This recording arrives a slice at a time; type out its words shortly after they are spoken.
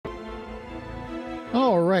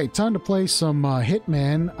Alright, time to play some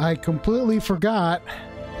Hitman. I completely forgot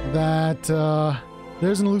that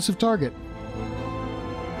there's an elusive target.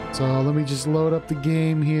 So let me just load up the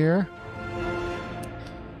game here.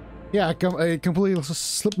 Yeah, it completely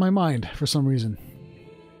slipped my mind for some reason.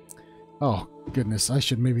 Oh, goodness, I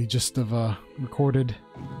should maybe just have recorded.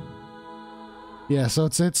 Yeah, so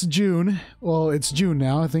it's June. Well, it's June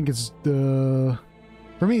now. I think it's the...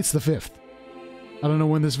 For me, it's the 5th. I don't know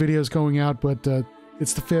when this video is going out, but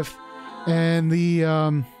it's the 5th. And the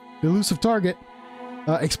elusive target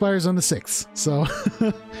expires on the 6th. So,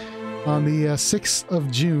 on the 6th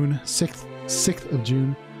of June, 6th of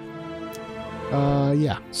June.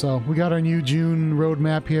 Yeah, so we got our new June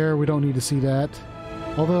roadmap here. We don't need to see that.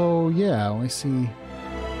 Although, yeah, let me see.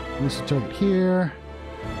 Elusive target here.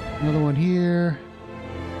 Another one here.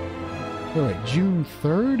 Oh, wait, June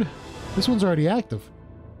 3rd? This one's already active.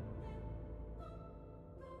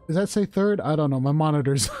 Does that say 3rd? I don't know. My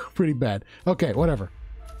monitor's pretty bad. Okay, whatever.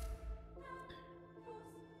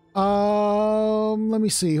 Let me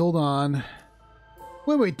see. Hold on.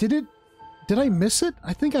 Wait, did I miss it?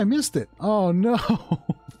 I think I missed it. Oh, no.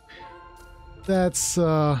 That's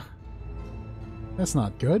not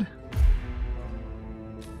good.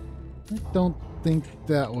 I don't think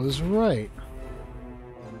that was right.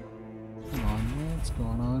 Come on, what's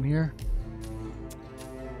going on here?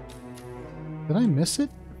 Did I miss it?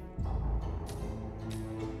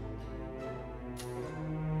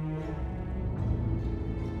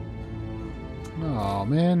 Oh,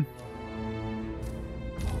 man.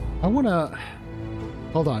 I wanna...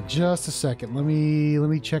 Hold on just a second. Let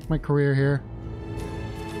me check my career here.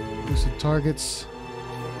 Elusive targets.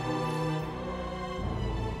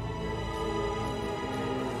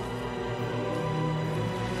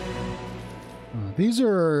 These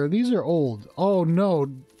are old. Oh no.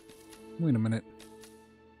 Wait a minute.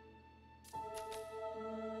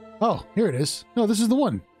 Oh, here it is. No, this is the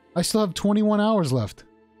one. I still have 21 hours left.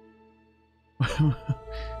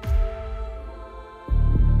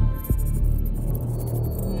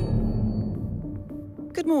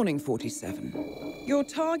 Good morning, 47. Your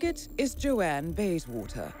target is Joanne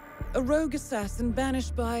Bayswater, a rogue assassin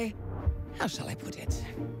banished by... how shall I put it?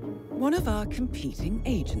 One of our competing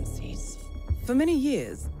agencies. For many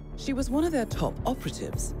years, she was one of their top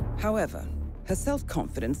operatives. However, her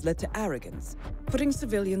self-confidence led to arrogance, putting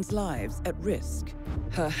civilians' lives at risk.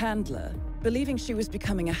 Her handler, believing she was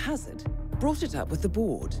becoming a hazard, brought it up with the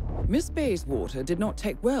board. Miss Bayswater did not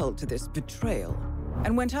take well to this betrayal,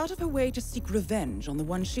 and went out of her way to seek revenge on the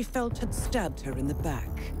one she felt had stabbed her in the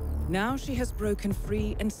back. Now she has broken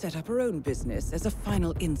free and set up her own business as a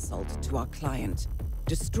final insult to our client,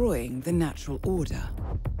 destroying the natural order.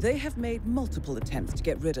 They have made multiple attempts to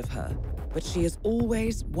get rid of her, but she is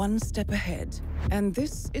always one step ahead, and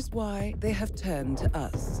this is why they have turned to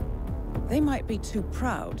us. They might be too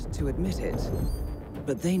proud to admit it,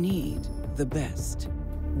 but they need the best.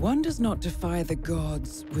 One does not defy the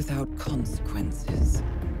gods without consequences.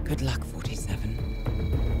 Good luck, 47.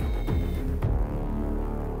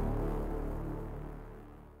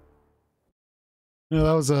 No,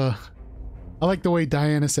 that was a... I like the way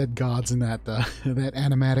Diana said gods in that that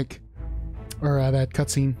animatic or that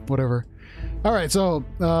cutscene, whatever. All right, so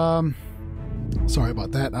sorry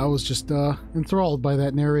about that. I was just enthralled by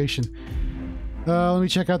that narration. Let me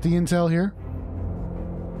check out the intel here.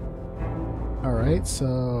 All right,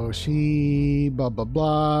 so she blah blah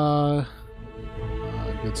blah.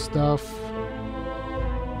 Good stuff.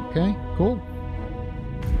 Okay, cool.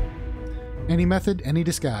 Any method, any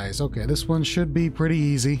disguise. Okay, this one should be pretty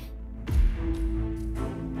easy.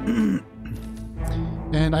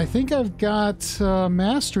 And I think I've got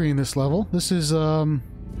mastery in this level. This is no,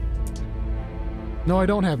 I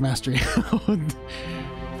don't have mastery.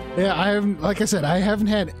 Yeah, I haven't, like I said, I haven't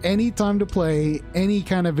had any time to play any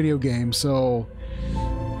kind of video game, so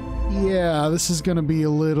yeah, this is gonna be a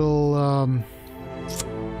little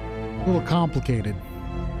complicated.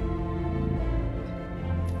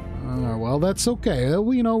 Well, that's okay.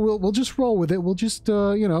 You know, we'll just roll with it. We'll just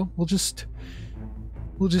you know, we'll just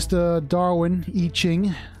Darwin I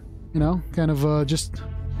Ching, you know, kind of just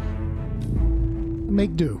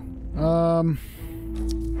make do.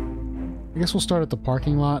 I guess we'll start at the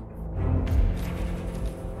parking lot.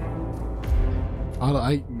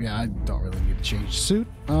 Yeah, I don't really need to change suit.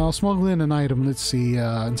 I'll smuggle in an item. Let's see,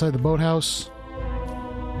 inside the boathouse.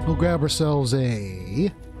 We'll grab ourselves a...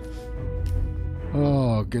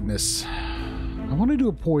 Oh, goodness. I want to do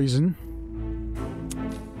a poison.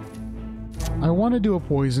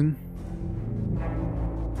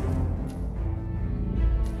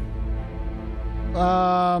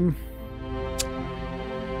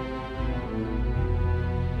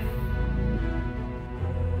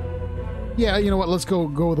 Yeah, you know what? Let's go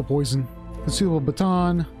with the poison. Consumable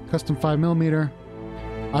baton, custom 5mm.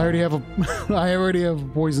 I already have a I already have a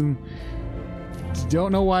poison.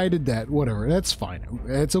 Don't know why I did that. Whatever. That's fine.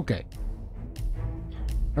 It's okay.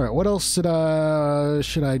 All right. What else should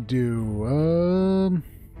I do?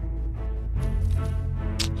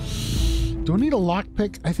 Do I need a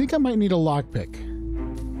lockpick? I think I might need a lockpick.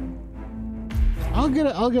 I'll get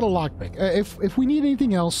a lockpick. If we need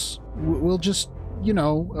anything else, we'll just, you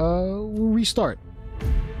know, we'll restart.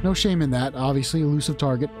 No shame in that. Obviously, elusive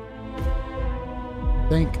target.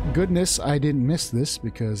 Thank goodness I didn't miss this,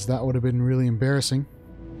 because that would have been really embarrassing.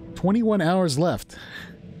 21 hours left,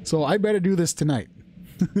 so I better do this tonight.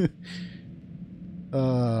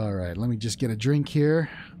 All right, let me just get a drink here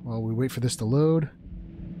while we wait for this to load.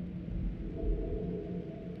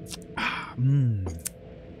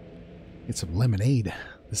 Get some lemonade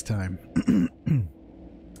this time.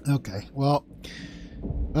 Okay, well,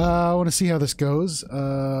 I want to see how this goes.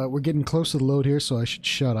 We're getting close to the load here, so I should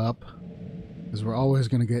shut up, because we're always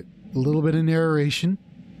going to get a little bit of narration.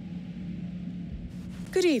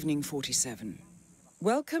 Good evening, 47.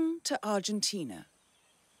 Welcome to Argentina.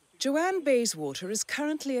 Joanne Bayswater is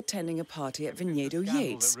currently attending a party at Viñedo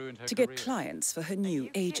Yates to get clients for her new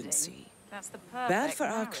agency. Bad for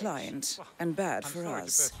our client and bad for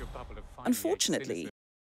us. Unfortunately,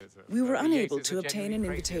 we were unable to obtain an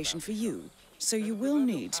invitation for you, so you will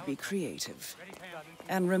need to be creative.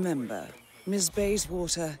 And remember, Ms.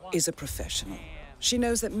 Bayswater is a professional. She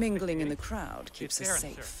knows that mingling in the crowd keeps us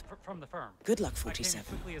safe. Good luck,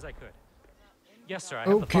 47. Yes, sir.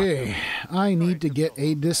 Okay, I need to get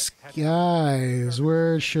a disguise.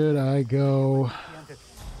 Where should I go?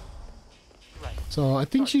 So I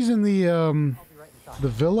think she's in the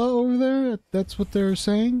villa over there. That's what they're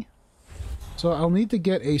saying. So I'll need to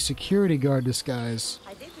get a security guard disguise.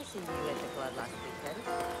 I did see you at the club last weekend.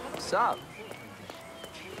 What's up?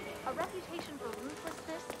 A reputation for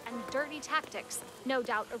ruthlessness and dirty tactics, no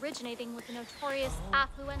doubt originating with the notorious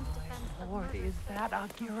affluent defense of Or murder. is that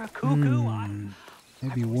Akira Cuckoo?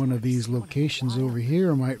 Maybe one of these locations over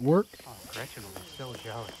here might work. Oh, Gretchen will be so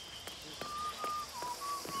jealous.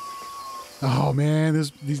 Oh man,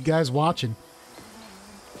 these guys watching.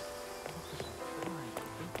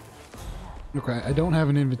 Okay, I don't have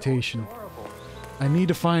an invitation. I need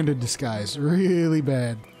to find a disguise really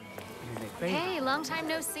bad. Hey, long time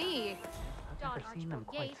no see. I've never seen them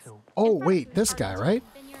quite so. Oh wait, this guy, right?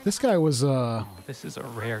 This guy was Oh, this is a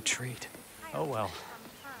rare treat. Oh well,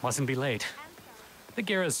 mustn't be late. The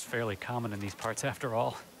Gera's fairly common in these parts after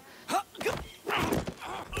all.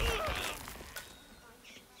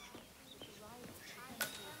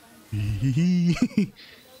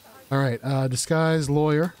 Alright, disguise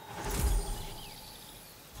lawyer.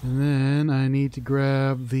 And then I need to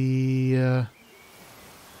grab the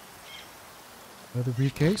other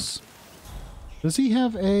briefcase. Does he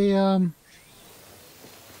have a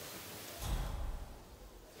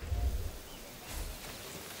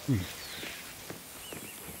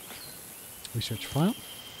research file?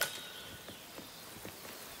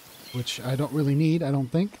 Which I don't really need, I don't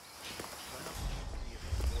think.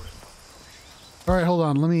 Alright, hold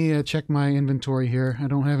on. Let me check my inventory here. I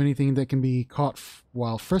don't have anything that can be caught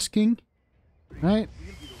while frisking. Right?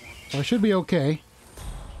 So I should be okay.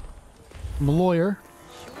 I'm a lawyer.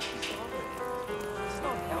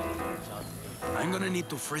 I'm gonna need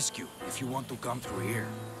to frisk you if you want to come through here.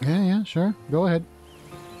 Yeah, sure. Go ahead.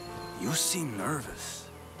 You seem nervous.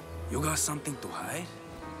 You got something to hide?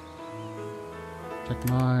 Check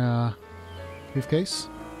my briefcase.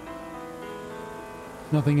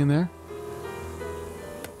 Nothing in there.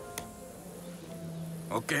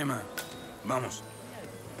 Okay, man. Vamos.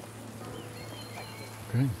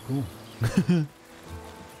 Okay, cool.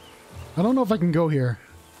 I don't know if I can go here.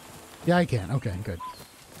 Yeah, I can. Okay, good.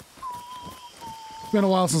 It's been a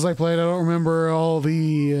while since I played. I don't remember all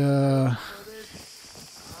the I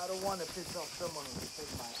don't want to piss off someone who can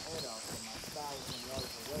take my head off from my 1,000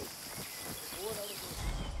 yards away.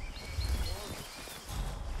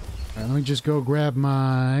 Alright, let me just go grab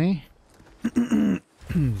my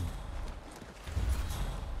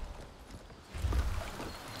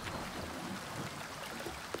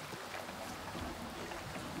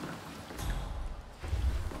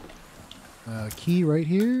key right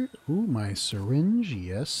here. Ooh, my syringe.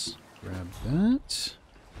 Yes. Grab that.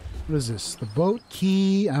 What is this? The boat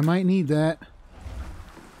key. I might need that.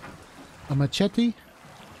 A machete.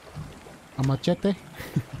 A machete.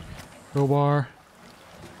 Crowbar.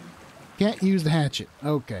 Can't use the hatchet.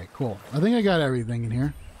 Okay, cool. I think I got everything in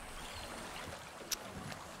here.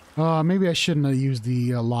 Maybe I shouldn't have used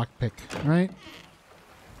the lockpick, right?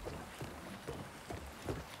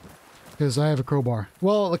 because I have a crowbar.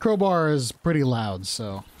 Well, the crowbar is pretty loud,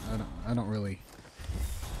 so I don't really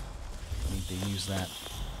need to use that.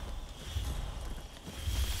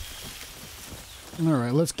 All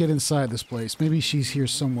right, let's get inside this place. Maybe she's here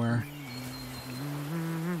somewhere.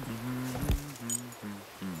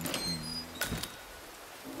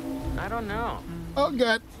 I don't know. Oh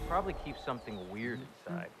God! Probably keep something weird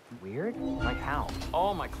inside. Weird? Like how?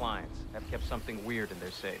 All my clients have kept something weird in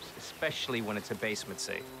their safes, especially when it's a basement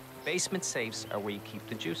safe. Basement safes are where you keep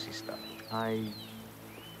the juicy stuff. I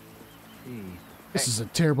see. This is a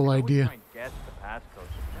terrible idea. Try and guess the passcode.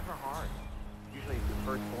 It's never hard. Usually it's the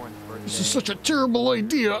firstborn's birthday. This is such a terrible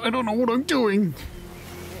idea. I don't know what I'm doing.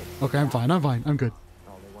 Okay, I'm fine. I'm fine. I'm good.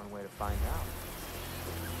 Only one way to find out.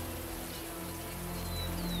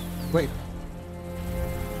 Wait.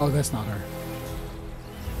 Oh, that's not her.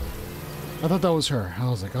 I thought that was her. I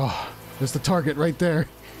was like, oh, there's the target right there.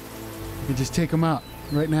 You can just take him out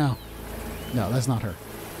right now. No, that's not her.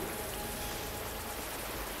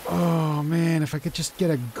 Oh, man, if I could just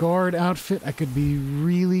get a guard outfit, I could be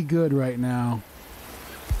really good right now.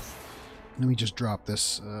 Let me just drop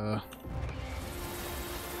this.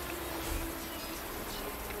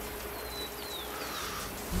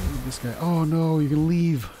 This guy. Oh, no, you can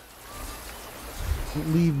leave.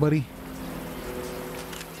 Don't leave, buddy.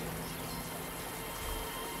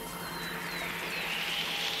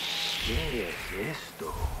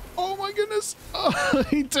 Oh my goodness! Oh,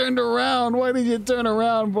 he turned around. Why did you turn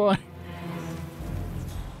around, boy?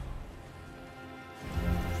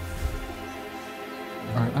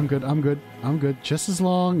 Alright, I'm good. I'm good. I'm good. Just as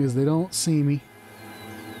long as they don't see me.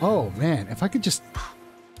 Oh man, if I could just...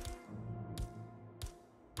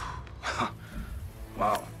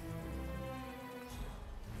 Wow.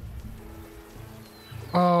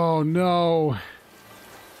 Oh no.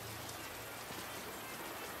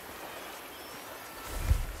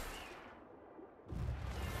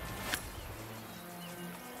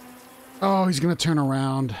 Oh, he's gonna turn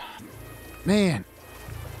around. Man.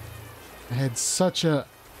 I had such a...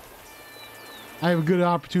 I have a good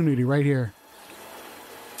opportunity right here.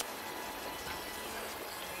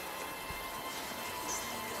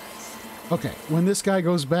 Okay, when this guy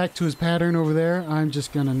goes back to his pattern over there, I'm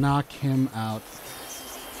just gonna knock him out.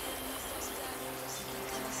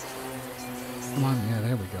 Come on, yeah,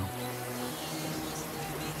 there we go.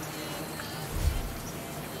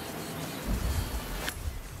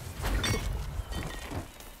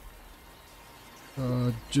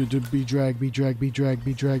 Be drag, be drag, be drag,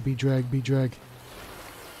 be drag, be drag, be drag.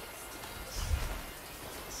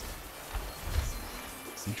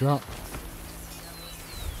 Drop.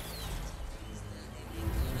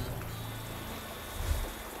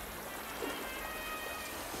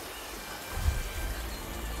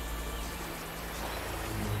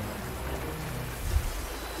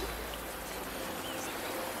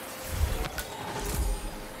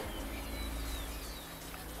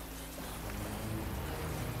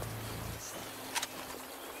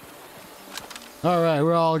 Alright,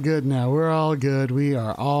 we're all good now. We're all good. We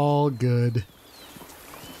are all good.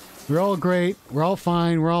 We're all great. We're all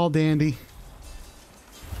fine. We're all dandy.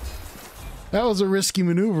 That was a risky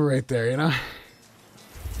maneuver right there, you know?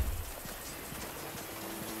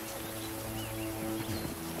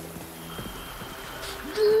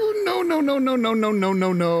 No, no, no, no, no, no, no,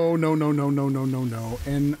 no, no, no, no, no, no, no, no, no.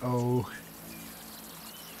 N-O.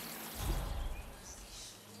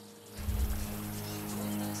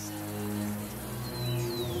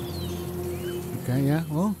 Okay, yeah,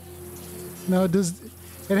 well, no, it does.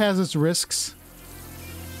 It has its risks,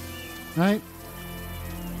 right?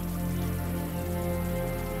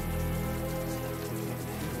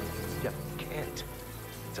 Just can't.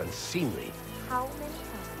 It's unseemly. How many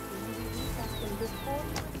times will you read that thing before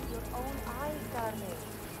with your own eyes, darling?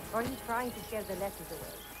 Or are you trying to scare the letters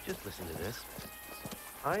away? Just listen to this.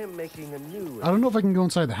 I am making a new... I don't know if I can go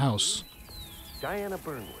inside the house. Diana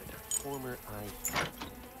Burnwood, former I...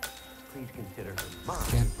 Please consider her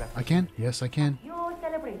mine. I can? Yes, I can. Your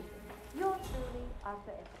celebration. Your truly are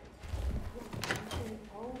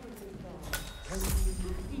Can you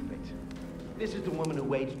believe it? This is the woman who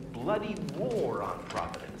waged bloody war on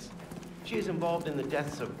Providence. She is involved in the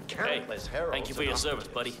deaths of countless heralds. Thank you for your service,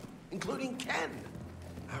 buddy. Including Ken,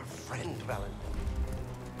 our friend Valentine.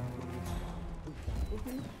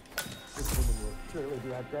 This woman will surely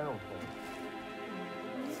be our downfall.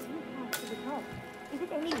 Is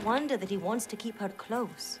it any wonder that he wants to keep her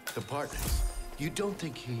close? The partners. You don't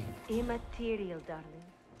think he... Immaterial, darling.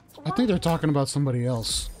 I think they're talking about somebody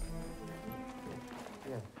else.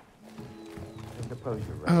 Yeah. I suppose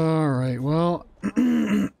you're right. Alright, well...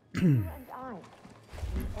 And I.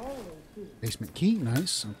 We always do. Basement key,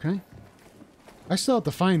 nice, okay. I still have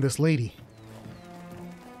to find this lady.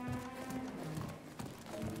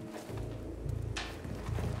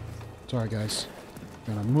 Sorry, guys.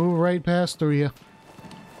 Gonna move right past through you.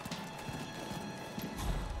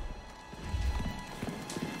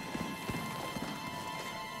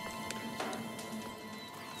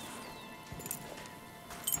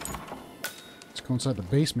 Let's go inside the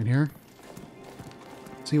basement here.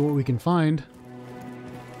 See what we can find.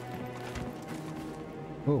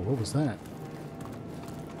 Oh, what was that?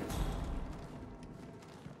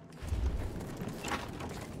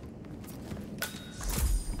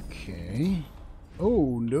 Okay.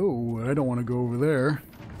 Oh, no, I don't want to go over there.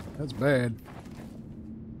 That's bad.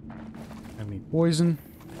 Have any poison?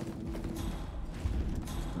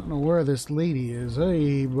 I don't know where this lady is.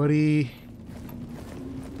 Hey, buddy.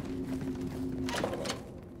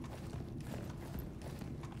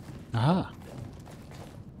 Aha.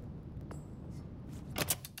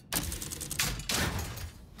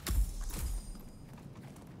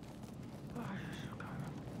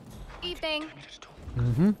 Evening.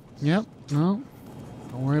 Mm-hmm. Yep. No.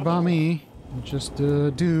 Don't worry about me. I'm just a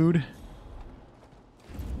dude.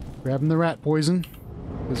 Grabbing the rat poison.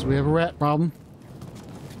 Because we have a rat problem.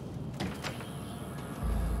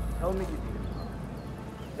 Tell me you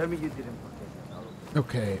didn't. Tell me you didn't forget.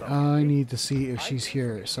 Okay, I need to see if she's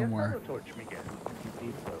here somewhere.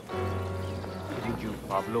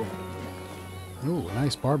 Pablo. Ooh, a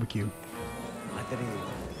nice barbecue.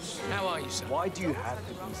 How are you, sir? Why do you have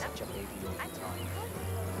to be such a baby all the time?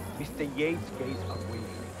 Mr. Yates gates are waiting.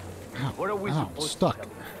 Ow, What are we ow, supposed stuck. to tell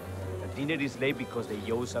them? The dinner is late because the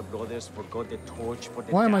Yosa brothers forgot the torch for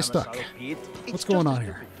the Why am I damn stuck? asado pit. What's going on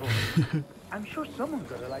here? I'm sure someone's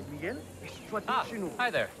gonna like Miguel. It's Ah, traditional. hi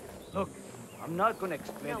there. Look, I'm not gonna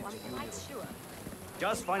explain it to you.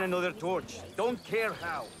 Just find another torch. Don't care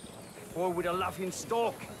how. Or with a laughing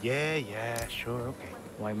stalk. Yeah, sure, okay.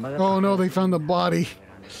 My mother. Oh no, they found the body.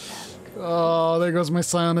 Oh, there goes my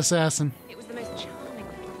silent assassin. It was the most charming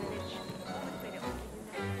little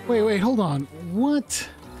village. Wait, hold on. What?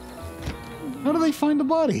 How do they find the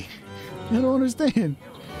body? I don't understand.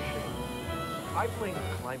 I blame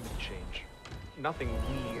climate change. Nothing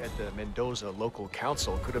we at the Mendoza local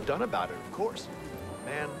council could have done about it, of course.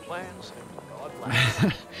 Man plans and God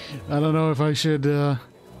laughs. I don't know if I should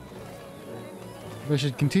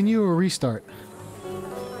continue or restart.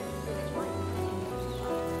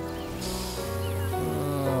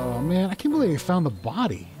 Oh man, I can't believe they found the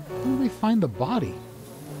body. How did they find the body?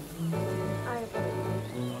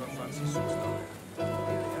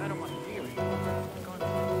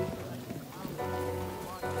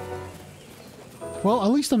 Well,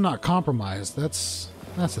 at least I'm not compromised. That's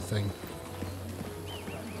the thing.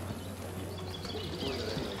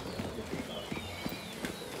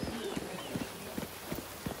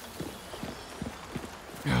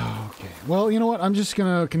 Okay. Well, you know what? I'm just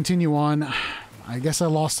gonna continue on. I guess I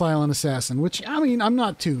lost Silent Assassin, which I mean, I'm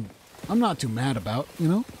not too mad about, you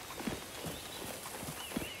know?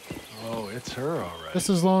 Oh, it's her, all right. Just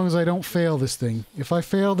as long as I don't fail this thing. If I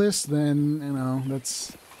fail this, then, you know,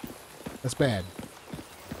 that's bad.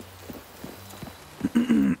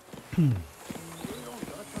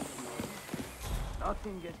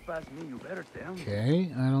 Nothing gets past me. You better tell me.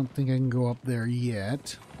 Okay, I don't think I can go up there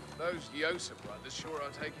yet. Those Yosa brothers sure are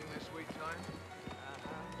taking their sweet time.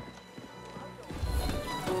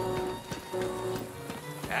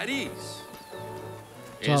 At ease.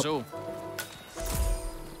 What's Eso.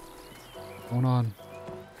 Going on?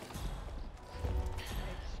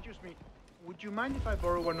 Excuse me, would you mind if I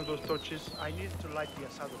borrow one of those torches? I need to light the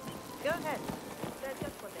asado. Go ahead. They're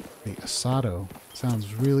just what they The asado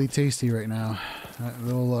sounds really tasty right now. That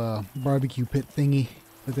little barbecue pit thingy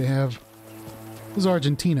that they have. It was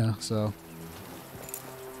Argentina, so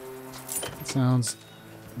it sounds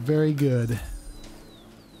very good.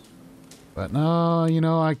 But no, you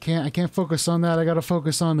know, I can't focus on that. I gotta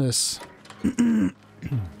focus on this.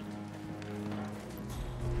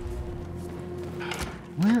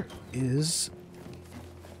 Where is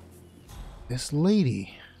this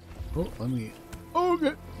lady? Oh, let me. Oh,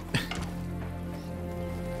 good.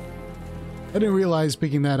 I didn't realize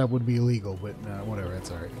picking that up would be illegal, but whatever.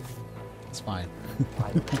 It's all right. It's fine.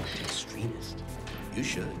 Extremist. You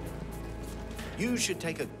should. You should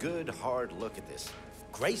take a good, hard look at this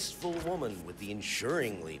graceful woman with the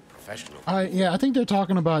ensuringly professional. Yeah, I think they're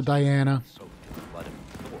talking about Diana. So blood of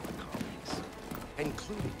poor colleagues,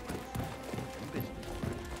 including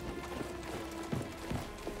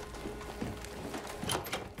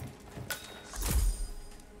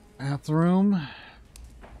Bathroom.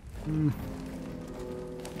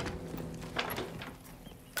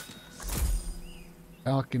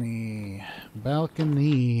 balcony.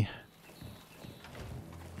 Balcony.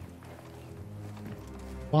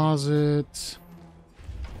 Closet.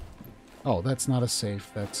 Oh, that's not a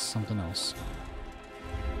safe. That's something else.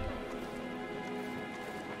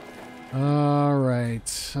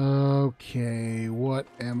 Alright. Okay. What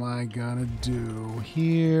am I gonna do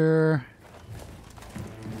here?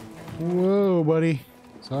 Whoa, buddy.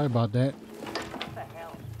 Sorry about that.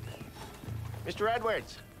 Mr.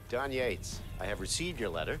 Edwards, Don Yates. I have received your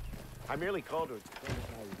letter. I merely called to explain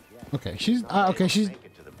how you get. Okay, she's Make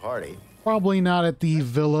it to the party. probably not at the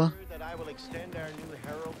villa. That I will extend our new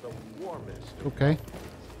herald the warmest. Okay.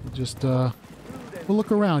 Just we'll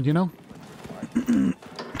look around, you know.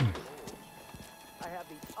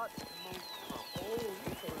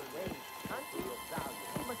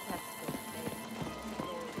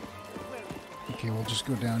 Okay, we'll just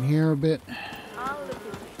go down here a bit.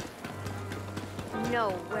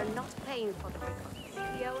 No, we're not paying for the record.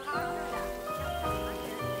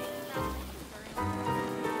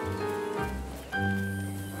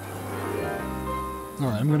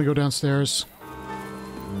 Alright, I'm gonna go downstairs.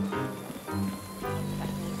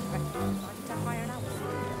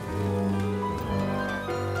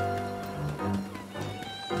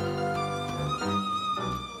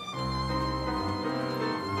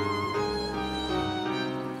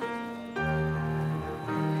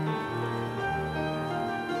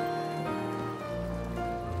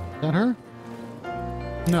 Is that her?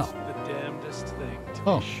 No. The damnedest thing to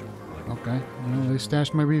Oh. be sure. Okay. Well, they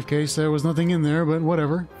stashed my briefcase. There was nothing in there, but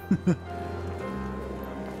whatever.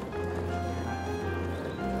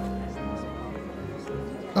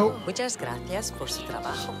 Oh. Muchas gracias por su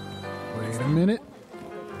trabajo. Wait a minute.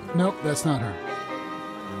 Nope, that's not her.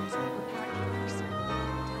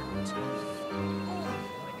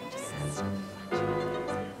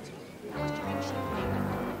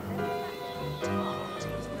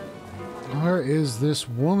 Where is this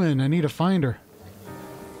woman? I need to find her.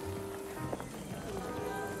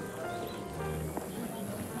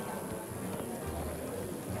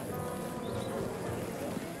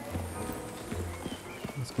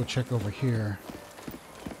 Let's go check over here.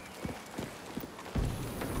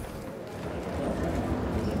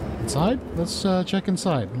 Inside? Let's check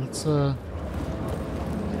inside. Let's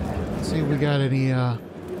see if we got any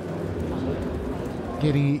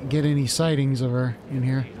get any sightings of her in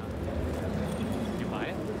here. You buy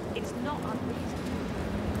it? It's not unreasonable.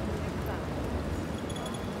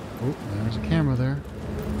 Oh, there's a camera there.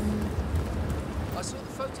 I saw the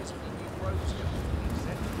photos of the new rose garden.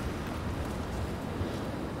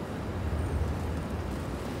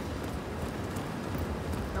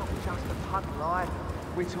 Not just a punt life.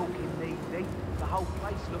 We're talking knee deep. The whole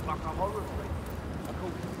place looked like a horror film.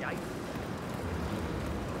 According to Yates.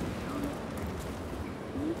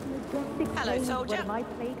 Hello, soldier. Were my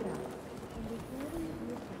playground.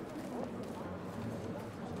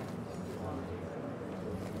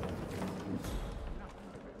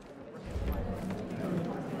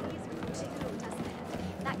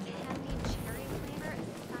 That candied cherry flavor is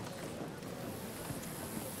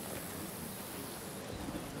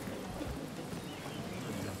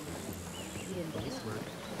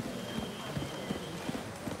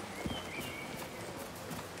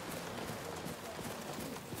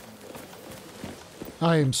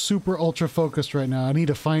I am super ultra focused right now. I need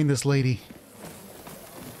to find this lady.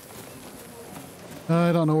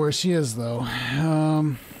 I don't know where she is though.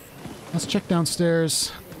 Let's check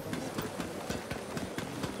downstairs.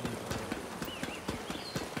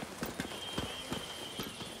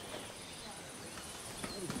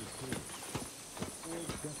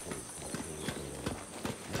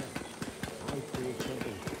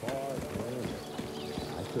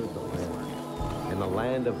 And the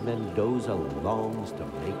land of Mendoza longs to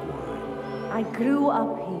make wine. I grew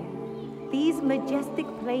up here. These majestic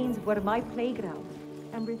plains were my playground.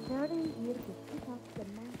 I'm returning here to pick up the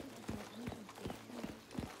mantle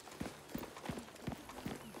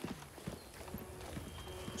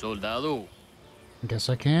of Soldado. Guess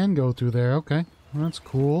I can go through there. Okay, that's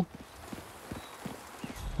cool.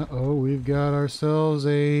 Uh-oh, we've got ourselves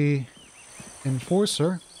a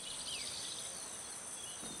enforcer.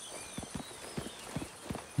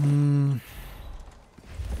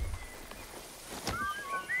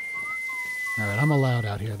 Alright, I'm allowed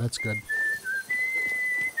out here. That's good.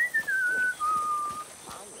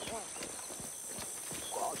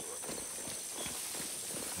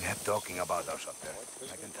 They're talking about us up there.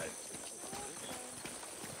 I can tell you.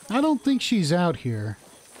 I don't think she's out here.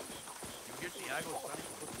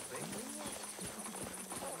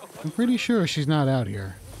 I'm pretty sure she's not out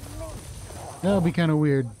here. That would be kind of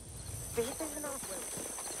weird.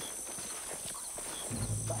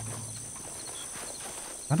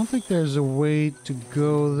 I don't think there's a way to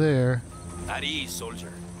go there. At ease,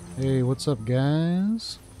 soldier. Hey, what's up,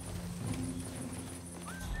 guys?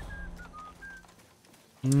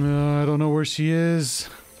 I don't know where she is.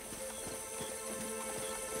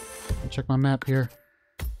 I'll check my map here.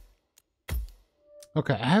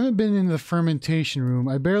 Okay, I haven't been in the fermentation room.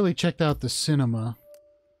 I barely checked out the cinema.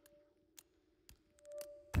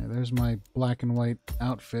 Yeah, there's my black and white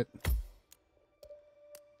outfit.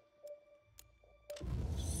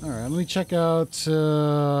 Alright, let me check out,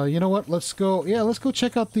 you know what, let's go, yeah, let's go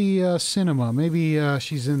check out the cinema. Maybe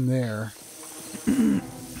she's in there. Let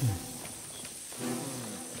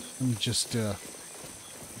me just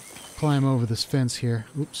climb over this fence here.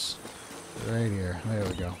 Oops. Right here. There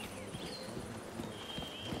we go.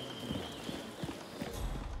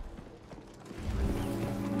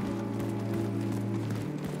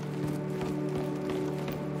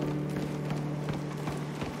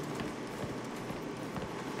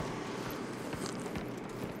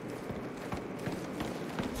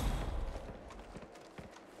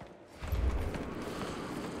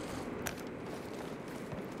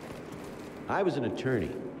 I was an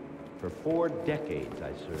attorney. For 4 decades,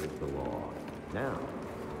 I served the law. Now,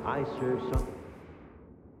 I serve something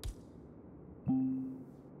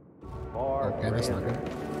far grander.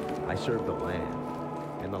 I serve the land,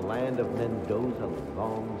 and the land of Mendoza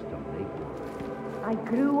longs to make one. I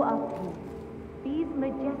grew up here. These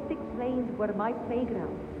majestic plains were my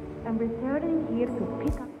playground, and returning here to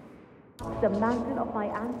pick up the mantle of my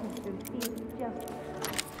ancestors is just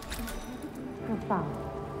profound.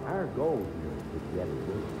 Our goal here is to get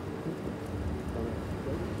away.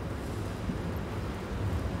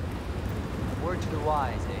 Word to the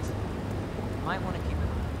wise, Ace. Might want to keep an eye.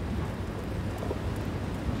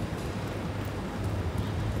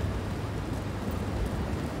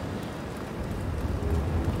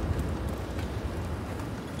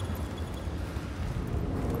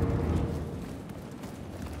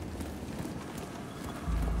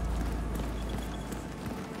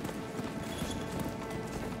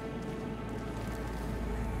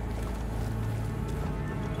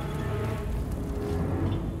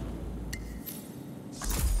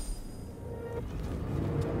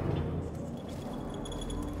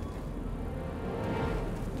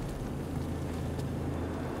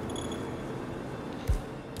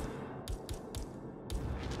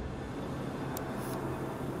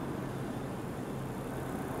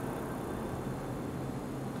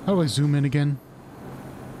 How do I zoom in again?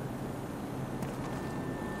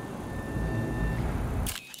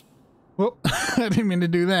 Whoop! I didn't mean to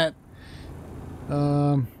do that.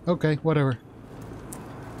 Okay, whatever.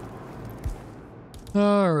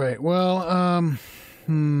 Alright, well,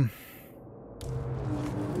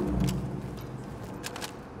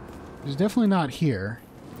 She's definitely not here.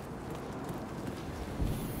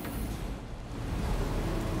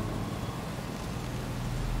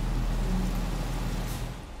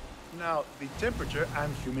 Now, the temperature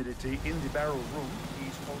and humidity in the barrel room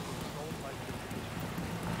is also controlled by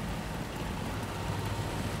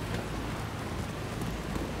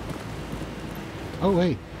the... Oh,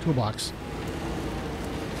 hey, toolbox.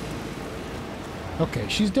 Okay,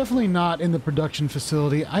 she's definitely not in the production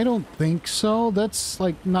facility. I don't think so. That's,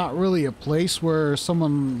 like, not really a place where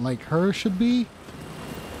someone like her should be.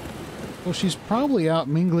 Well, she's probably out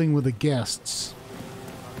mingling with the guests.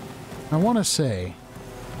 I want to say...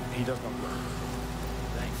 He does not work.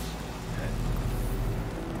 Thanks.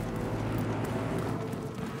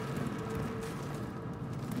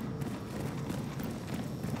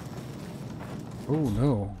 Oh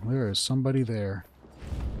no, there is somebody there.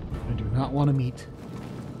 I do not want to meet.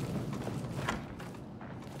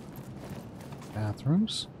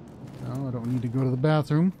 Bathrooms? No, I don't need to go to the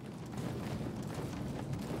bathroom.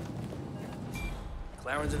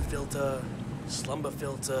 Clarendon filter, slumber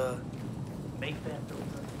filter, Mayfair filter.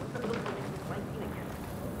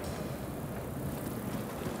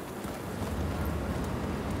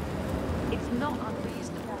 It's not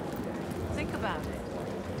unreasonable. Think about it.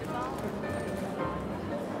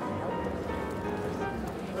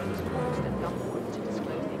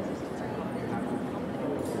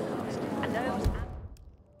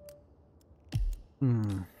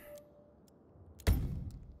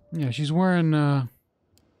 Yeah, she's wearing,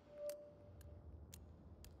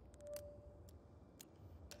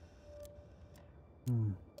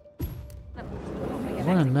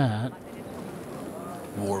 wearing that.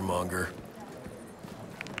 Warmonger.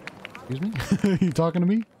 Excuse me? You talking to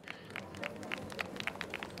me?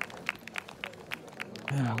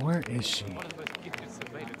 Yeah, where is she? One of the most gifted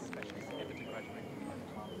surveillance specialists ever to graduate.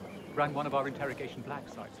 Ran one of our interrogation black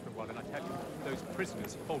sites for a while, and I tell you, those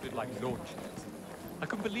prisoners folded like lawn chairs. I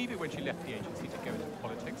couldn't believe it when she left the agency to go into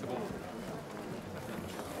politics of all.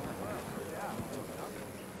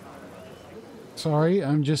 Sorry,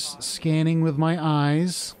 I'm just scanning with my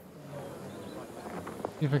eyes.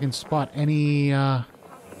 See if I can spot any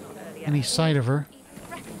sight of her.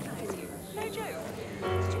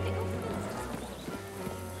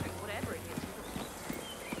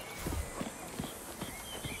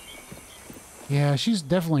 Yeah, she's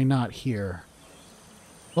definitely not here.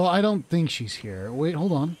 Well, I don't think she's here. Wait,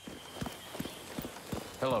 hold on.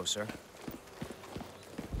 Hello, sir.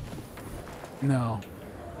 No.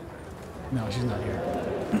 No, she's not here.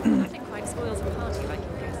 Nothing quite spoils a party like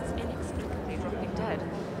your guests inexplicably dropping dead.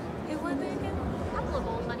 Who were they again? A couple of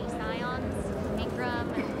old money scions, Ingram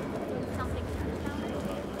and something.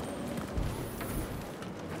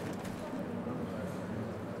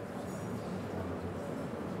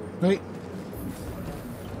 Wait.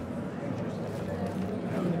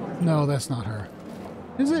 No, that's not her.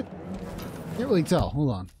 Is it? Can't really tell.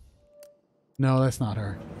 Hold on. No, that's not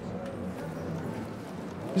her.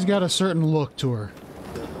 She's got a certain look to her.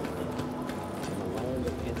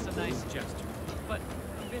 It's a nice gesture, but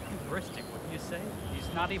a bit hubristic, wouldn't you say? He's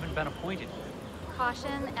not even been appointed.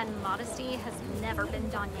 Caution and modesty has never been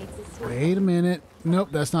Don Yates' sword. Wait a minute. Nope,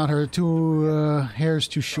 that's not her. Hair's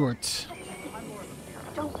too short.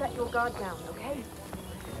 Don't let your guard down, okay?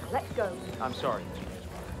 Let's go. I'm sorry.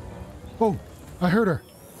 Oh, I heard her.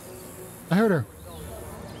 I heard her.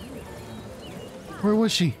 Where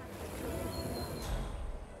was she?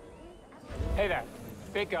 Hey there,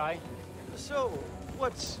 big guy. So,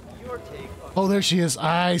 what's your take on... Oh, there she is.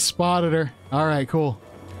 I spotted her. All right, cool.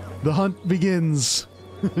 The hunt begins.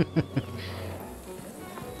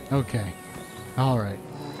 Okay. All right.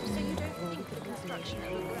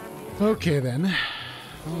 Okay, then.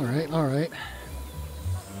 All right, all right.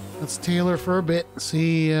 Let's tail her for a bit.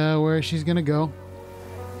 See where she's going to go.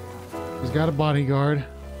 She's got a bodyguard.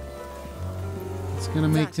 It's going to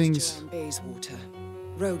make That is things... Joanne Bayswater,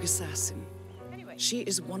 rogue assassin. She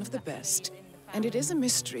is one of the best, and it is a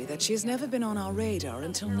mystery that she has never been on our radar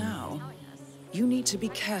until now. You need to be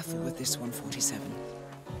careful with this 147.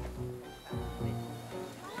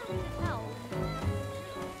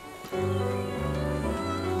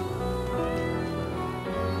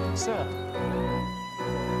 Sir.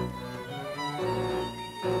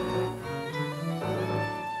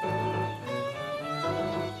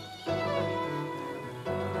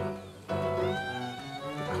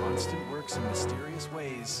 Constant works in mysterious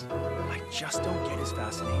ways. I just don't get his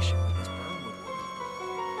fascination with his burnwood work.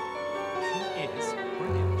 He is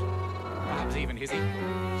brilliant. Perhaps even his equal.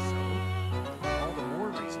 So, all the more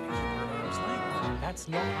reason to keep her at arm's length. That's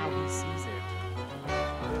not how he sees it.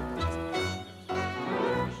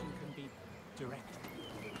 Information can be directed.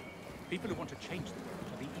 People who want to change the world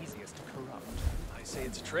are the easiest to corrupt. I say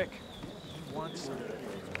it's a trick. He wants something.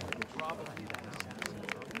 Probably that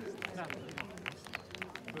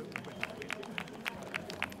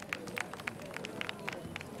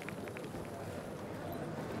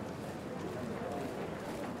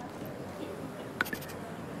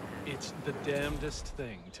It's the damnedest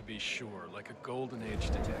thing, to be sure, like a Golden Age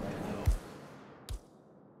detective.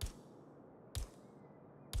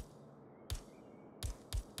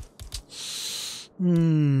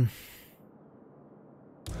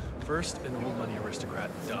 First, an old money aristocrat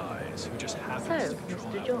dies who just happens to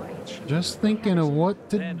control Mr. Joy. Just thinking of what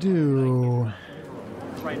to do.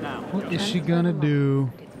 Right now. What is she gonna do?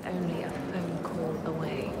 It's only a phone call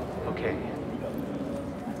away. Okay.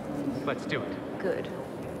 Let's do it. Good.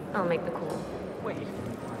 I'll make the call.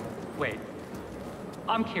 Wait.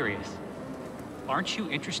 I'm curious. Aren't you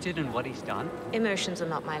interested in what he's done? Emotions are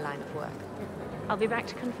not my line of work. I'll be back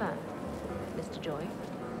to confirm. Mr. Joy?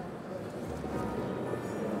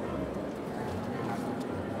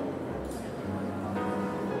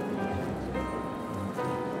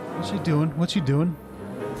 What's she doing? What's she doing?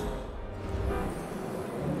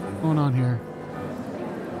 What's going on here?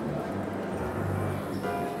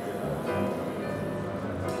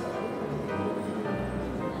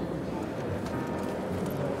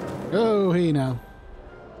 Oh, hey now.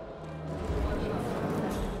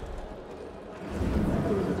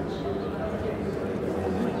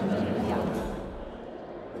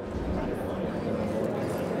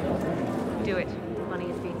 Do it. Money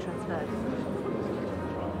is being transferred.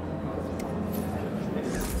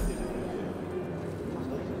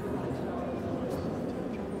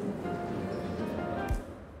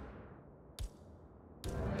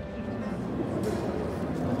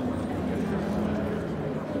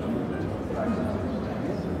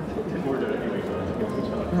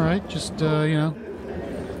 All right, just, you know.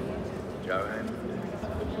 Joanne.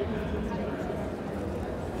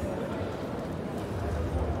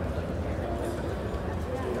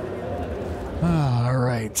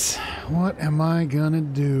 What am I gonna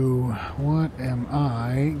do? What am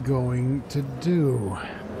I going to do?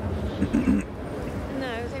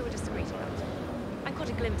 No, they were discreet about it. I caught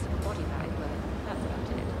a glimpse of a body bag, but that's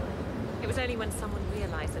about it. It was only when someone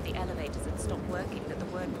realized that the elevators had stopped working that the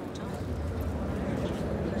word caught on.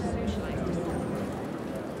 Socialized to some.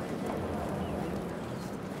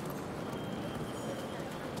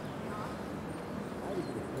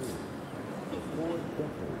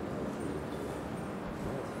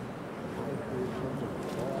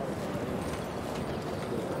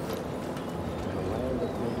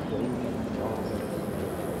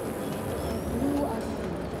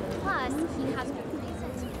 Plus, he has no reason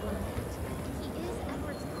to want it. He is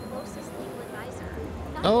Edward's closest legal advisor.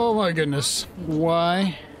 Oh my goodness.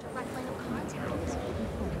 Why? Direct line of contact.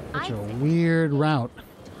 Such a weird route.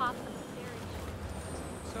 Top of the ferry.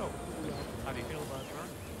 So, how do you feel about Run?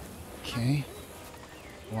 Okay.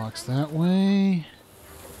 Walks that way.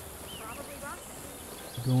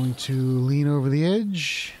 Going to lean over the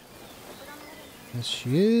edge. Yes, she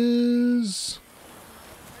is.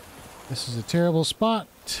 This is a terrible spot.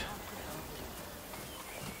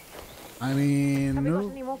 I mean, Have we got no.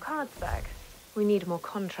 any more cards back? We need more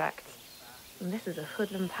contracts. And this is a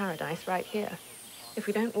hoodlum paradise right here. If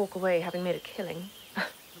we don't walk away having made a killing...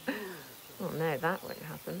 oh no, that won't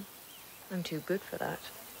happen. I'm too good for that.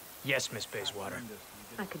 Yes, Miss Bayswater.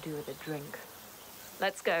 I could do with a drink.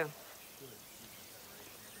 Let's go.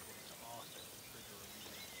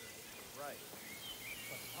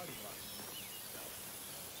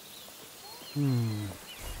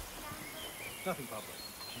 Nothing public.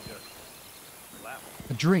 She just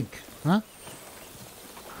laughed. A drink, huh?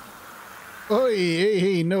 Oh,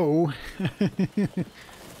 hey, no.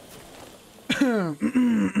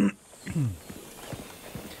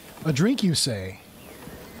 A drink, you say?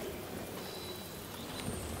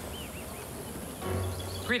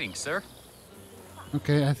 Greetings, sir.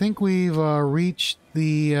 Okay, I think we've reached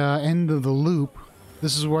the end of the loop.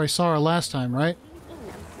 This is where I saw her last time, right?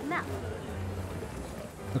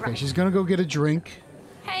 Okay, she's gonna go get a drink.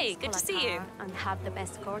 Hey, good to see you. And have the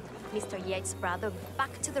best escort Mr. Yates' brother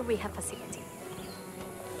back to the rehab facility.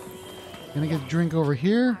 Gonna get a drink over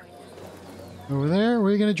here. Over there. Where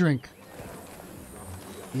are you gonna drink?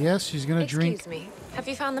 Yes, she's gonna drink. Excuse me. Have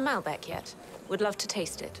you found the Malbec yet? Would love to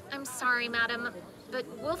taste it. I'm sorry, madam, but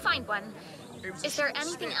we'll find one. Is there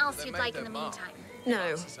anything else you'd like in the meantime?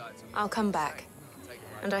 No. I'll come back.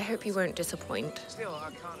 And I hope you won't disappoint. Still,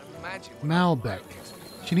 I can't imagine. Malbec.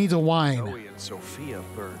 She needs a wine. Zoe and Sophia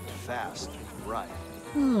burned fast, right?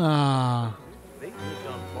 Ah. They lived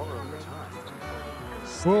on borrowed time.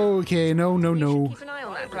 Okay, no. Keep an eye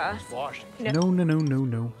on that glass. No.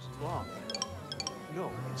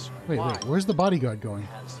 No, it's Wait, where's the bodyguard going?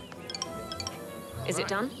 Is it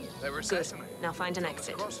done? They were Good. Now find an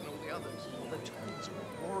exit. crossing all the others. The twins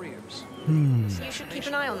were warriors. You should keep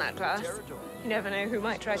an eye on that glass. You never know who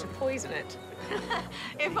might try to poison it.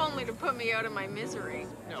 If only to put me out of my misery.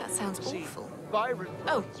 That sounds awful.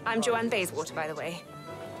 Oh, I'm Joanne Bayswater, by the way.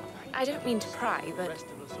 I don't mean to pry, but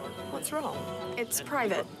what's wrong? It's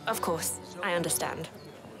private. Of course, I understand.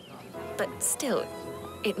 But still,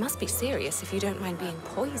 it must be serious if you don't mind being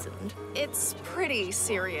poisoned. It's pretty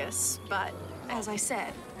serious, but as I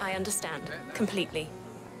said... I understand, completely.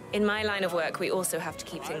 In my line of work, we also have to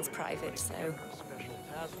keep things private, so...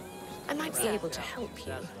 I might be able to help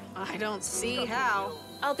you. I don't see how.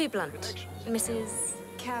 I'll be blunt. Mrs.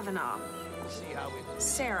 Kavanaugh.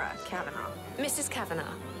 Sarah Kavanaugh. Mrs.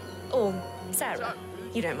 Kavanaugh. Or Sarah.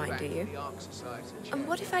 You don't mind, do you? And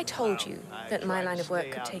what if I told you that my line of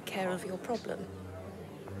work could take care of your problem?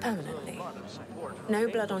 Permanently. No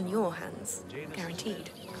blood on your hands. Guaranteed.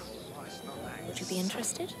 Would you be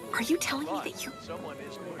interested? Are you telling me that you...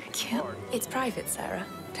 Kill? It's private, Sarah.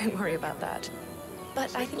 Don't worry about that.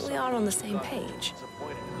 But I think we are on the same page.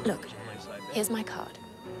 Look, here's my card.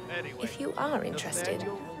 If you are interested,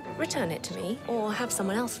 return it to me, or have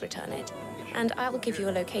someone else return it, and I will give you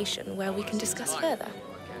a location where we can discuss further.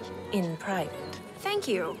 In private. Thank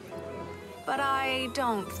you. But I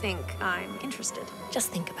don't think I'm interested.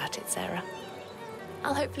 Just think about it, Sarah.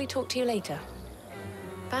 I'll hopefully talk to you later.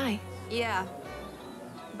 Bye. Yeah.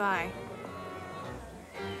 Bye.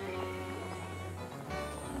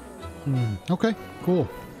 Okay, cool.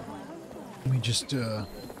 Let me just,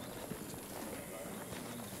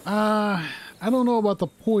 I don't know about the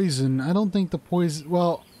poison. I don't think the poison...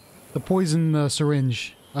 Well, the poison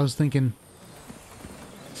syringe. I was thinking...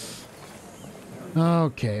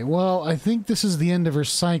 Okay, well, I think this is the end of her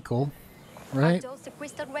cycle, right? Are those the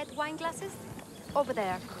crystal red wine glasses? Over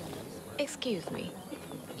there. Excuse me.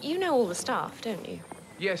 You know all the staff, don't you?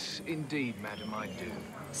 Yes, indeed, madam, I do.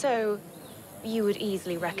 So, you would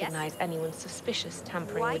easily recognize anyone suspicious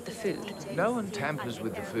tampering with the food? No one tampers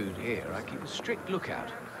with the food here. I keep a strict lookout.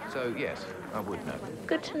 So, yes, I would know.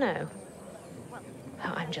 Good to know.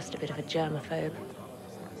 Oh, I'm just a bit of a germaphobe.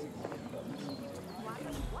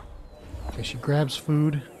 Okay, she grabs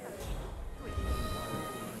food.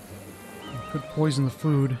 Could poison the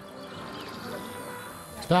food.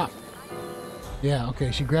 Stop. Yeah,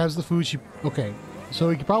 okay, she grabs the food. Okay, so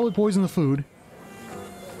we could probably poison the food.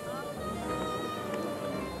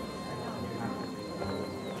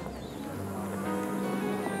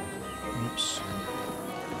 Oops.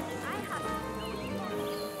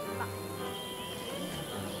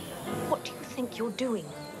 What do you think you're doing?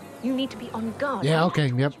 You need to be on guard. Yeah,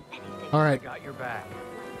 okay, yep. All right. I got your back.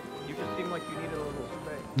 You just seem like you needed a little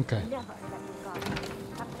space. Okay.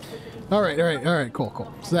 All right,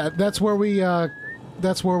 cool. So that's where we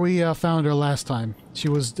found her last time. She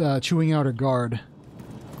was chewing out her guard.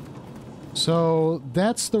 So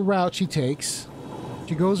that's the route she takes.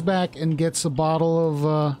 She goes back and gets a bottle of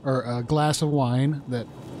or a glass of wine that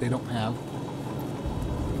they don't have,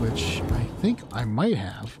 which I think I might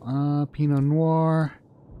have. Pinot Noir,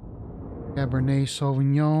 Cabernet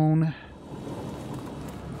Sauvignon.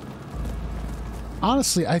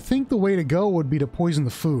 Honestly, I think the way to go would be to poison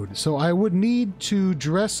the food. So I would need to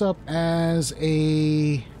dress up as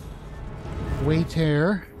a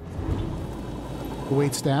waiter, the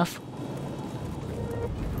waitstaff.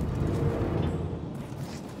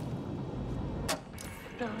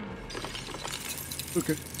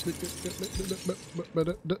 Okay.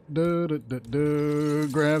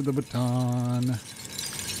 Grab the baton.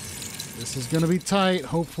 This is gonna be tight.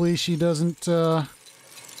 Hopefully she doesn't,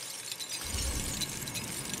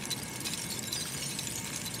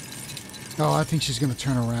 Oh, I think she's gonna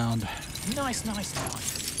turn around. Nice.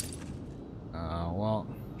 Well...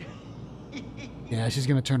 Yeah, she's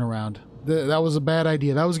gonna turn around. That was a bad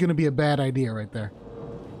idea. That was gonna be a bad idea right there.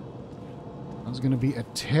 That was gonna be a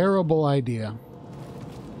terrible idea.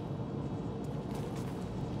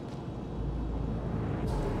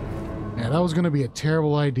 Yeah, that was gonna be a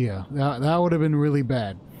terrible idea. That would have been really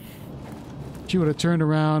bad. She would have turned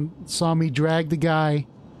around, saw me drag the guy.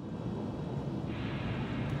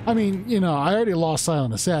 I mean, you know, I already lost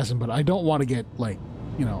Silent Assassin, but I don't want to get, like,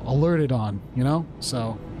 you know, alerted on, you know?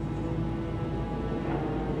 So...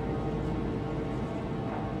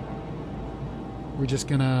 we're just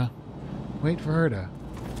gonna wait for her to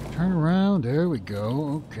turn around. There we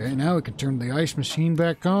go. Okay, now we can turn the ice machine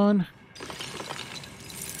back on.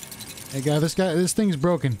 Hey, this thing's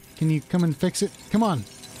broken. Can you come and fix it? Come on.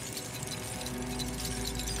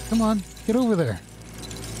 Come on, get over there.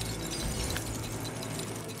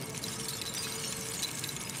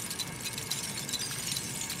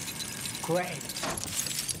 Great.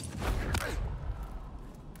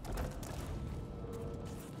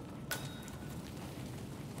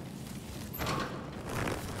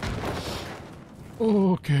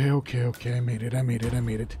 Okay. I made it. I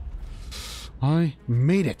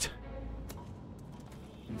made it.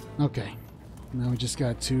 Okay. Now we just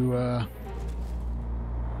got to,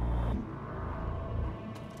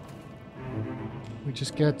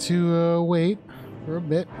 wait for a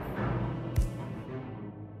bit.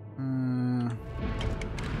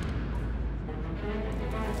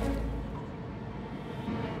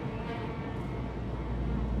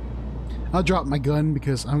 I'll drop my gun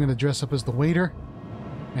because I'm going to dress up as the waiter.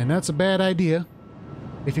 And that's a bad idea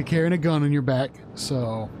if you're carrying a gun on your back.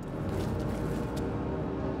 So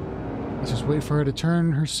let's just wait for her to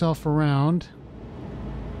turn herself around.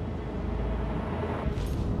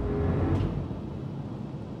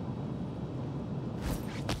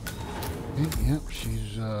 Okay, yep,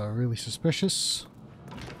 she's really suspicious.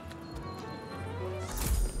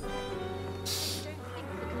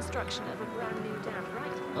 Construction of a brand new dam, right?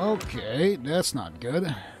 Okay, that's not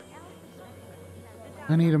good.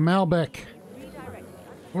 I need a Malbec.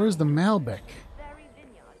 Where's the Malbec?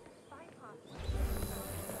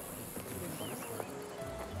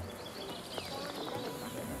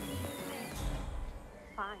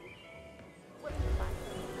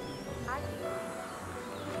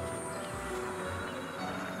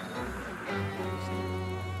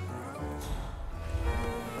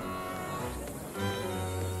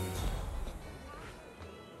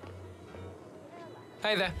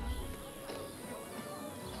 Hey there.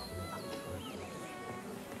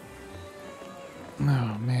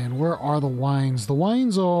 Oh man, where are the wines? The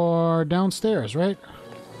wines are downstairs, right?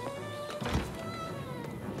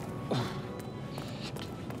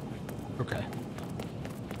 Okay.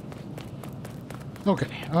 Okay,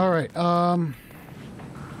 alright,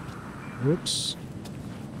 whoops.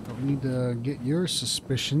 I need to get your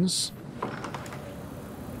suspicions.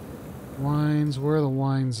 Wines, where are the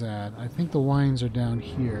wines at? I think the wines are down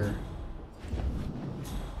here.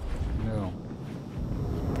 No.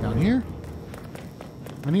 Down here?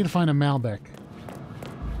 I need to find a Malbec.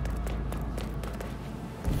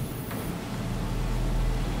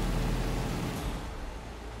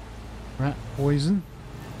 Rat poison.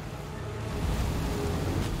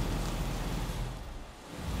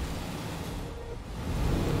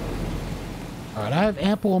 Alright, I have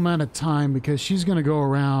ample amount of time because she's going to go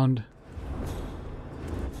around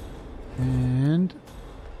and...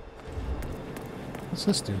 What's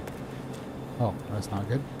this do? Oh, that's not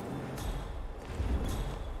good.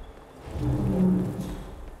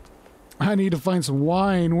 I need to find some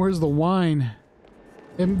wine. Where's the wine?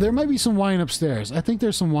 And there might be some wine upstairs. I think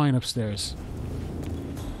there's some wine upstairs.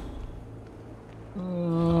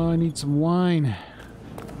 I need some wine.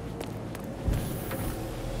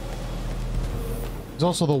 There's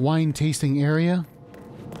also the wine tasting area.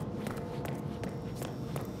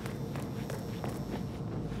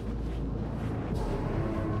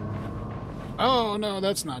 Oh no,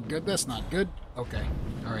 that's not good. That's not good. Okay.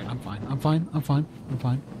 Alright, I'm fine. I'm fine. I'm fine. I'm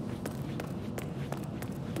fine.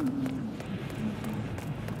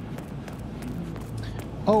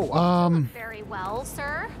 Oh, Very well,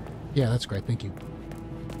 sir. yeah, that's great. Thank you.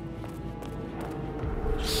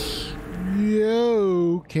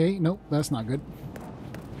 Yeah, okay. Nope, that's not good.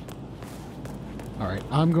 Alright,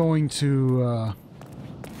 I'm going to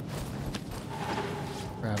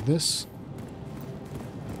grab this.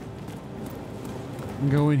 And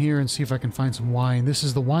go in here and see if I can find some wine. This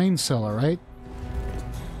is the wine cellar, right?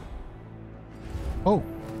 Oh.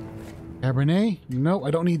 Cabernet? No,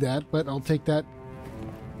 I don't need that, but I'll take that.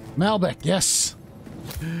 Malbec, yes!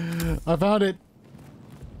 I found it!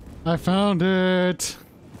 I found it!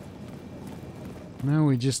 Now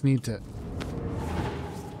we just need to...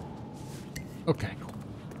 Okay, cool.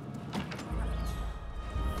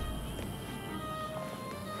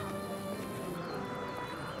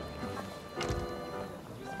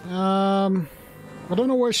 I don't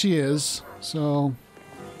know where she is, so...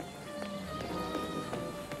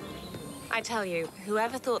 I tell you,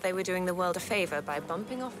 whoever thought they were doing the world a favor by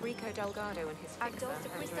bumping off Rico Delgado and his fixer,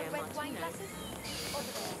 Andrea Martinez.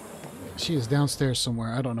 She is downstairs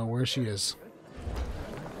somewhere. I don't know where she is.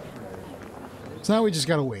 So now we just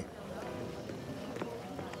gotta wait.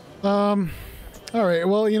 Alright,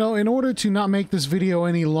 well, you know, in order to not make this video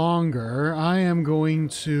any longer, I am going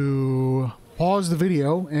to pause the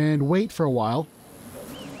video and wait for a while.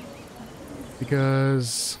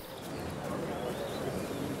 Because...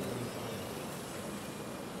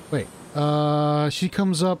 Wait, she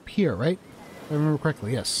comes up here, right? If I remember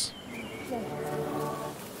correctly, yes.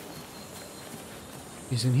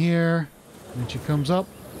 She's in here, and then she comes up.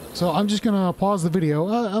 So I'm just gonna pause the video.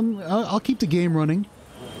 I'll keep the game running.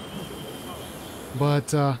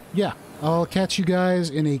 But, yeah, I'll catch you guys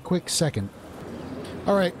in a quick second.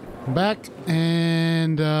 Alright, I'm back,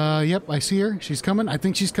 and, yep, I see her. She's coming. I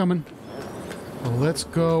think she's coming. Well, let's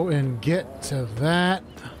go and get to that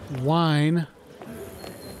wine.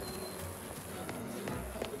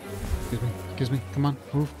 Excuse me. Come on,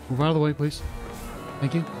 move out of the way, please.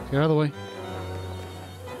 Thank you. Get out of the way.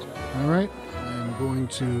 Alright, I'm going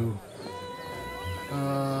to...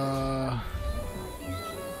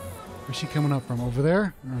 Where's she coming up from? Over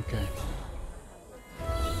there? Okay.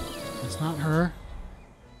 That's not her.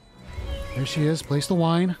 There she is. Place the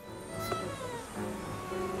wine.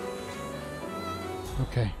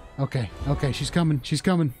 Okay. She's coming. She's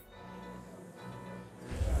coming.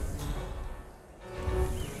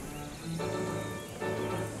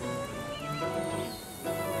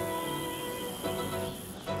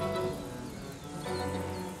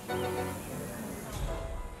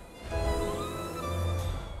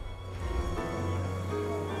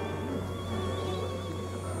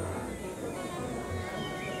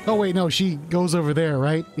 Oh wait, no, she goes over there,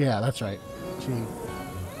 right? Yeah, that's right. She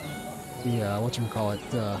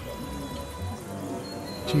whatchamacallit,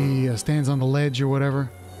 she stands on the ledge or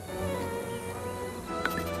whatever.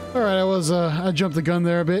 Alright, I jumped the gun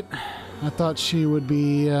there a bit. I thought she would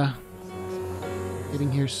be,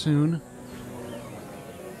 getting here soon.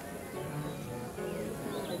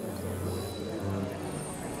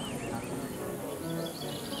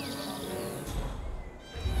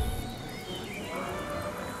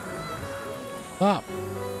 Stop.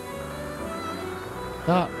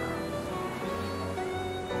 Stop.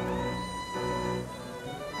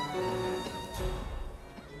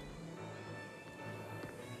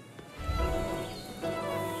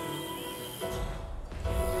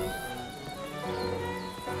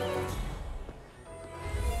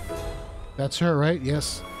 That's her, right?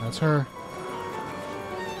 Yes, that's her.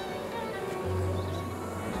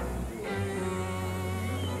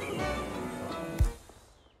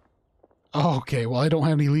 Oh, okay, well, I don't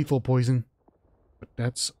have any lethal poison. But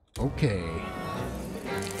that's okay.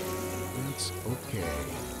 That's okay.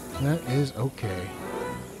 That is okay.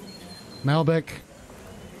 Malbec,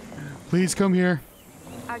 please come here.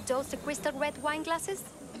 Are those the crystal red wine glasses?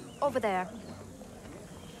 Over there.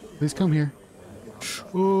 Please come here.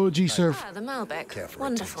 Oh, G-Surf. Ah, the Malbec.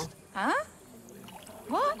 Wonderful. Huh?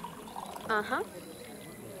 What? Uh-huh.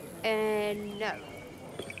 No.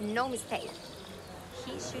 No mistake.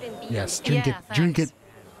 He shouldn't be... Yes, drink it. Drink it.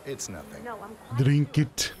 It's nothing. No, I'm... Drink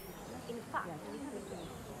it. In fact...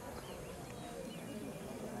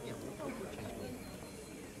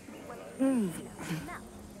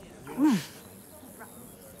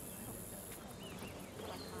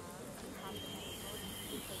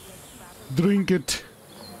 Drink it.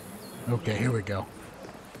 Okay, here we go.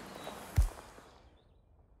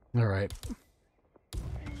 All right.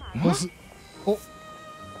 What's... Oh,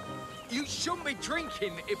 You shouldn't be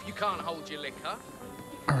drinking if you can't hold your liquor.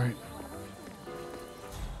 all right.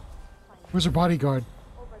 Where's her bodyguard?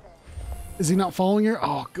 Is he not following her?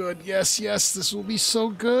 Oh, good. Yes, yes. This will be so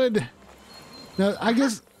good. Now, I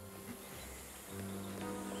guess...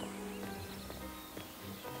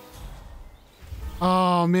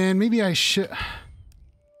 Oh, man. Maybe I should...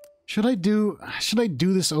 Should I do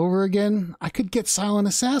this over again? I could get Silent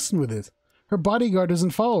Assassin with it. Her bodyguard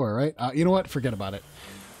doesn't follow her, right? You know what? Forget about it.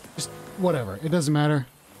 Just whatever. It doesn't matter.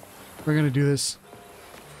 We're gonna do this.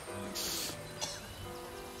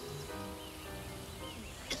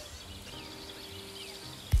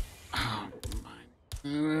 Oh,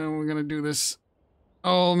 we're gonna do this.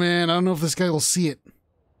 Oh man, I don't know if this guy will see it.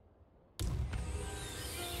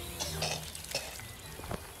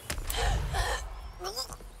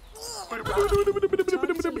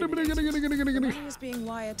 Money is being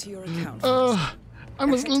wired to your account. I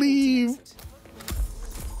must leave.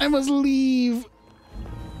 I must leave.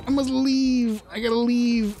 I must leave. I gotta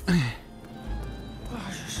leave.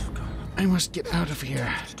 I must get out of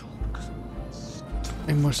here.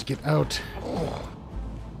 I must get out.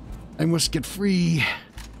 I must get free.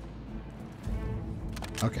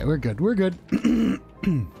 Okay, we're good. We're good.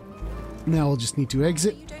 Now we'll just need to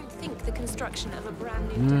exit. You don't think the construction of a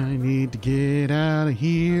brand new... I need to get out of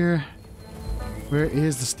here. Where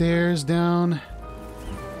is the stairs down?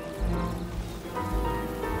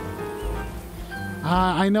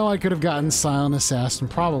 I know I could have gotten Silent Assassin,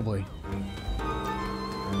 probably.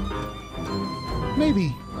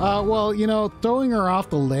 Maybe. Well, you know, throwing her off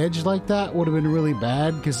the ledge like that would have been really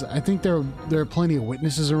bad, because I think there are plenty of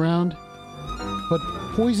witnesses around. But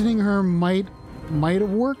poisoning her might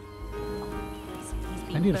have worked.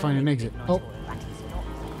 I need to find an exit. Oh.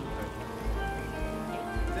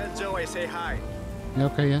 Tell Joey say hi.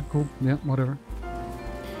 Okay, yeah, cool. Yeah, whatever.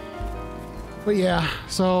 But yeah,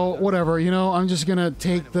 so whatever, you know, I'm just gonna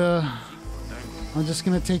take this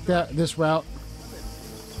route.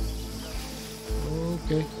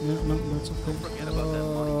 Okay, yeah, no, that's okay.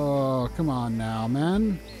 Oh, come on now,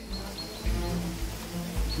 man.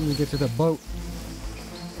 Let me get to the boat.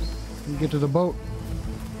 Let me get to the boat.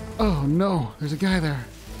 Oh no, there's a guy there.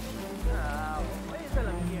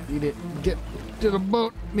 Need to get to the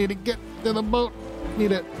boat. Need to get to the boat. Need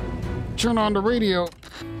to turn on the radio.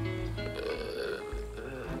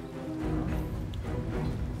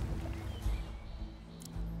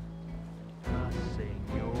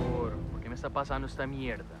 Señor, ¿por qué me está pasando esta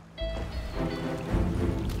mierda?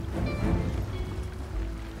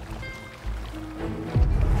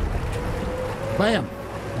 Bam!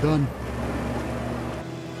 Done.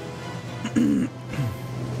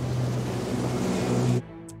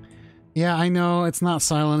 Yeah, I know it's not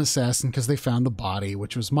Silent Assassin because they found the body,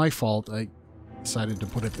 which was my fault. I decided to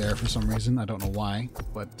put it there for some reason. I don't know why,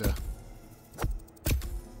 but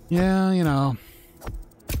yeah, you know.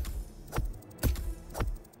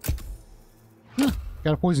 Huh,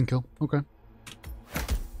 got a poison kill. Okay.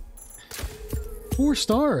 4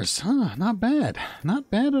 stars. Huh, not bad. Not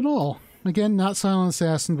bad at all. Again, not Silent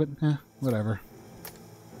Assassin, but whatever.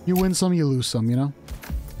 You win some, you lose some, you know?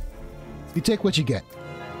 You take what you get.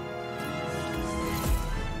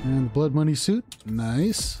 And the blood money suit.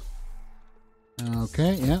 Nice.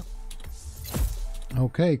 Okay, yeah.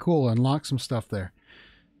 Okay, cool. Unlock some stuff there.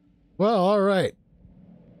 Well, alright.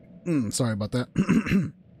 Sorry about that.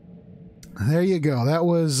 There you go. That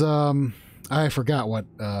was, I forgot what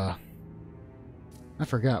that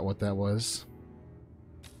was.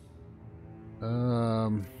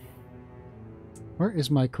 Where is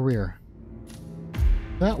my career?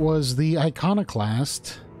 That was the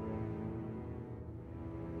Iconoclast.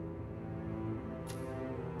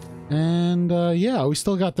 And yeah, we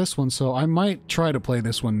still got this one, so I might try to play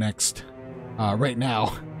this one next, right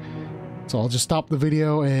now. So I'll just stop the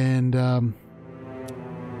video and,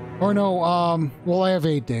 or no, well, I have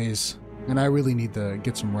 8 days, and I really need to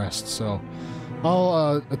get some rest, so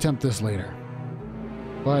I'll attempt this later.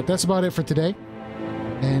 But that's about it for today,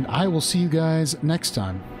 and I will see you guys next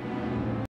time.